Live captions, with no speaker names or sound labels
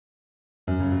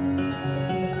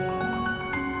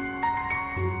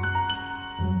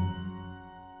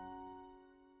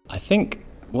think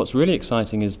what's really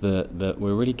exciting is that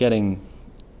we're really getting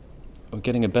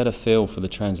a better feel for the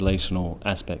translational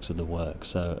aspects of the work.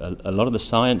 So a lot of the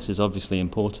science is obviously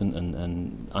important,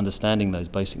 and understanding those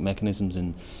basic mechanisms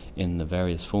in the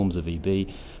various forms of EB.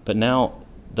 But now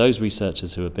those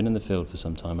researchers who have been in the field for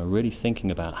some time are really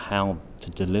thinking about how to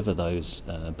deliver those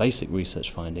basic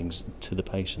research findings to the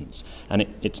patients. And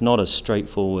it's not a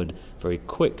straightforward, very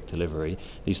quick delivery.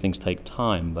 These things take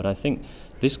time, but I think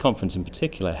this conference in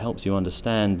particular helps you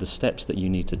understand the steps that you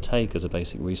need to take as a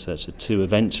basic researcher to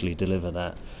eventually deliver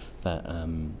that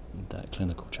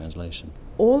clinical translation.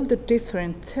 All the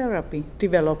different therapy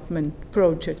development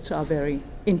projects are very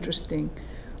interesting.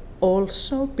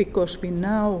 Also because we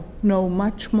now know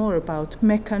much more about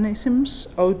mechanisms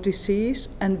of disease,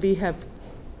 and we have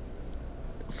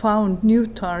found new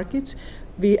targets.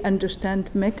 We understand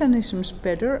mechanisms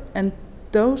better, and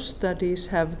those studies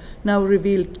have now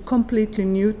revealed completely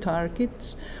new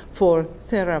targets for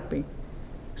therapy.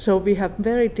 So we have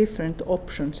very different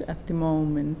options at the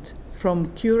moment,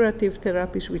 from curative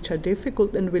therapies, which are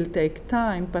difficult and will take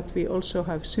time, but we also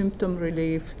have symptom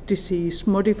relief,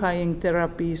 disease-modifying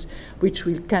therapies, which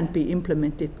can be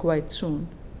implemented quite soon.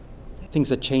 Things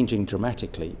are changing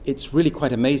dramatically. It's really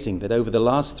quite amazing that over the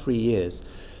last 3 years,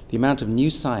 the amount of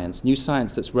new science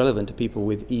that's relevant to people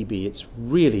with EB, it's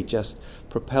really just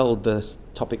propelled this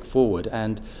topic forward.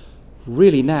 And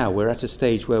really now we're at a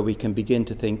stage where we can begin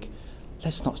to think,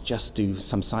 let's not just do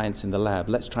some science in the lab,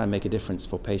 let's try and make a difference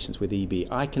for patients with EB.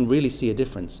 I can really see a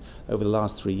difference over the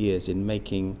last 3 years in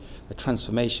making a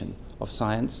transformation of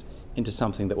science into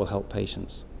something that will help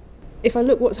patients. If I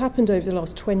look what's happened over the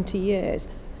last 20 years,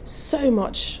 so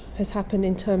much has happened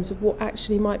in terms of what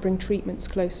actually might bring treatments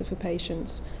closer for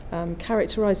patients,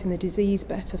 characterising the disease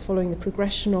better, following the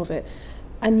progression of it,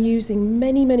 and using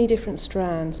many, many different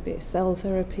strands, be it cell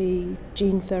therapy,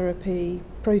 gene therapy,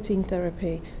 protein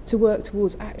therapy, to work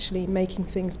towards actually making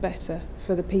things better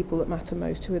for the people that matter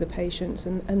most, who are the patients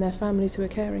and their families who are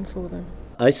caring for them.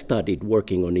 I started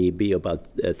working on EB about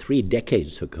 3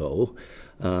 decades ago,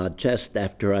 just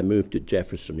after I moved to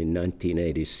Jefferson in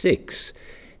 1986.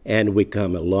 And we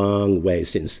come a long way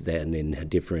since then in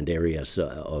different areas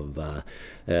of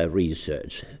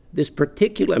research. This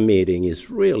particular meeting is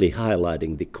really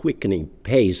highlighting the quickening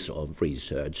pace of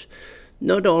research,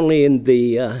 not only in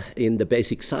the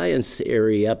basic science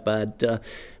area, but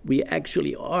we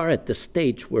actually are at the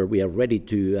stage where we are ready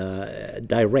to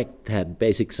direct that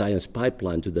basic science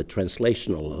pipeline to the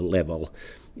translational level,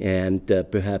 and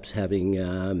perhaps having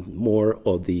more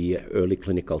of the early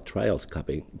clinical trials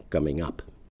coming up.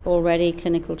 Already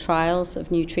clinical trials of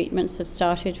new treatments have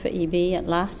started for EB at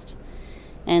last,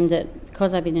 and that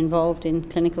because I've been involved in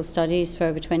clinical studies for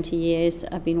over 20 years,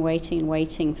 I've been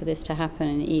waiting for this to happen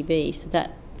in EB, so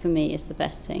that for me is the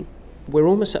best thing. We're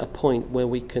almost at a point where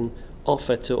we can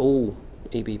offer to all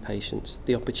EB patients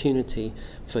the opportunity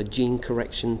for gene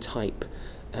correction type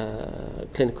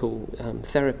clinical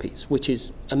therapies, which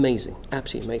is amazing,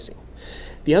 absolutely amazing.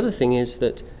 The other thing is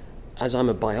that as I'm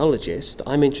a biologist,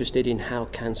 I'm interested in how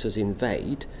cancers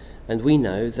invade, and we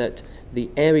know that the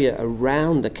area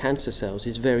around the cancer cells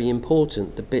is very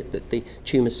important, the bit that the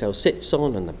tumour cell sits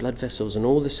on and the blood vessels and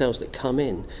all the cells that come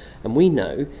in. And we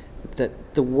know that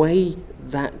the way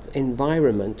that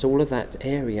environment, all of that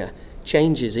area,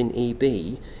 changes in EB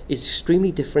is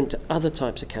extremely different to other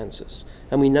types of cancers.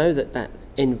 And we know that that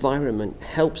environment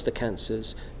helps the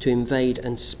cancers to invade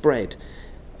and spread.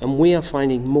 And we are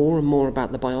finding more and more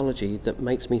about the biology that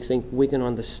makes me think we're going to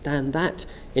understand that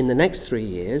in the next 3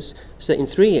 years, so that in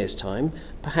 3 years' time,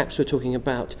 perhaps we're talking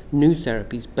about new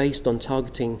therapies based on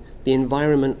targeting the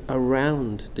environment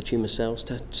around the tumour cells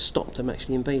to stop them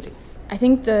actually invading. I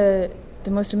think the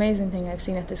most amazing thing I've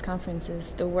seen at this conference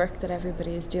is the work that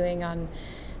everybody is doing on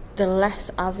the less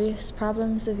obvious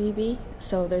problems of EB.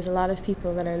 So there's a lot of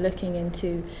people that are looking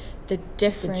into the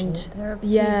different, the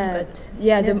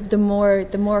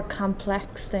more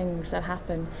complex things that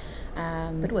happen.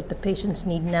 But what the patients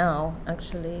need now,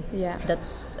 actually, yeah,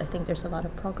 I think there's a lot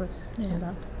of progress in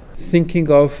that.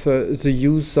 Thinking of the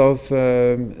use of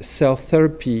cell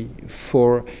therapy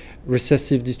for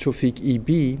recessive dystrophic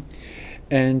EB,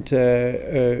 and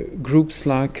groups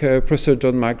like Professor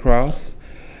John McGrath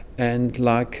and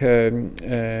like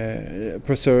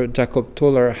Professor Jacob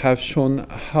Toller have shown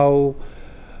how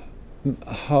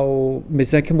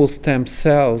mesenchymal stem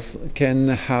cells can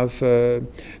have a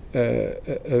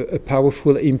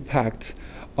powerful impact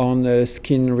on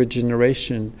skin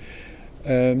regeneration.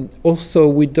 Also,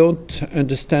 we don't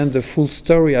understand the full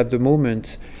story at the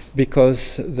moment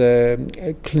because the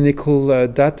clinical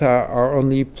data are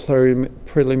only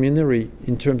preliminary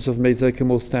in terms of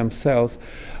mesenchymal stem cells.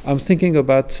 I'm thinking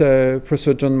about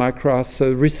Professor John McGrath's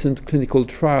recent clinical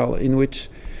trial in which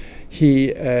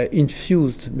he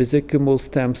infused mesenchymal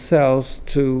stem cells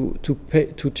to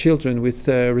children with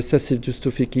recessive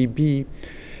dystrophic EB,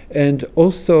 and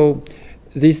also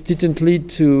this didn't lead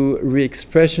to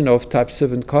re-expression of type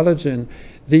 7 collagen.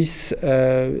 This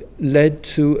led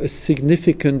to a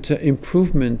significant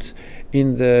improvement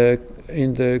in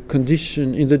the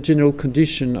condition, in the general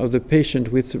condition of the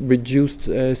patient, with reduced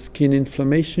skin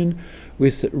inflammation,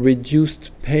 with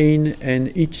reduced pain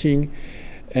and itching,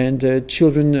 and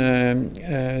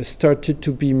children started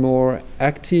to be more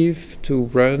active, to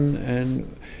run, and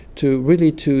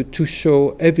to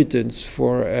show evidence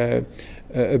for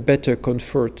a better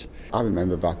comfort. I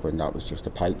remember back when that was just a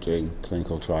pipe dream,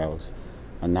 clinical trials,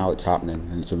 and now it's happening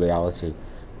and it's a reality.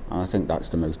 And I think that's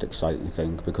the most exciting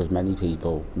thing, because many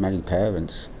people, many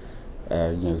parents,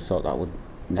 thought that would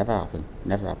never happen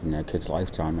in their kid's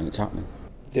lifetime, and it's happening.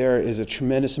 There is a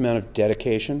tremendous amount of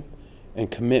dedication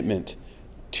and commitment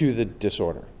to the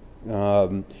disorder.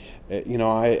 I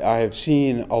have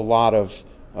seen a lot of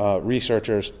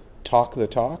researchers talk the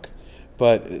talk,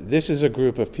 but this is a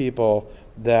group of people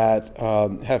that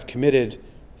have committed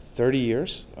 30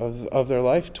 years of their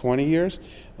life, 20 years,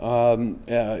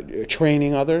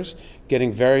 training others,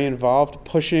 getting very involved,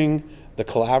 pushing the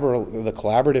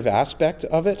collaborative aspect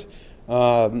of it.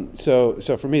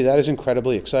 So for me, that is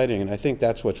incredibly exciting, and I think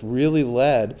that's what's really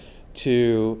led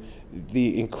to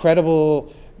the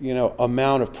incredible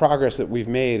amount of progress that we've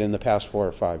made in the past 4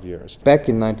 or 5 years. Back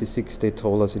in '96, they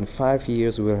told us in 5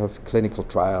 years we will have clinical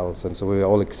trials, and so we were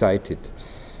all excited.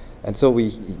 And so we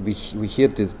hear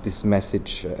this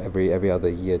message every other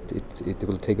year. It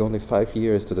will take only 5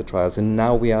 years to the trials, and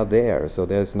now we are there. So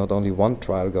there's not only one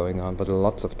trial going on, but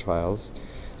lots of trials.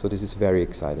 So this is very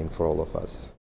exciting for all of us.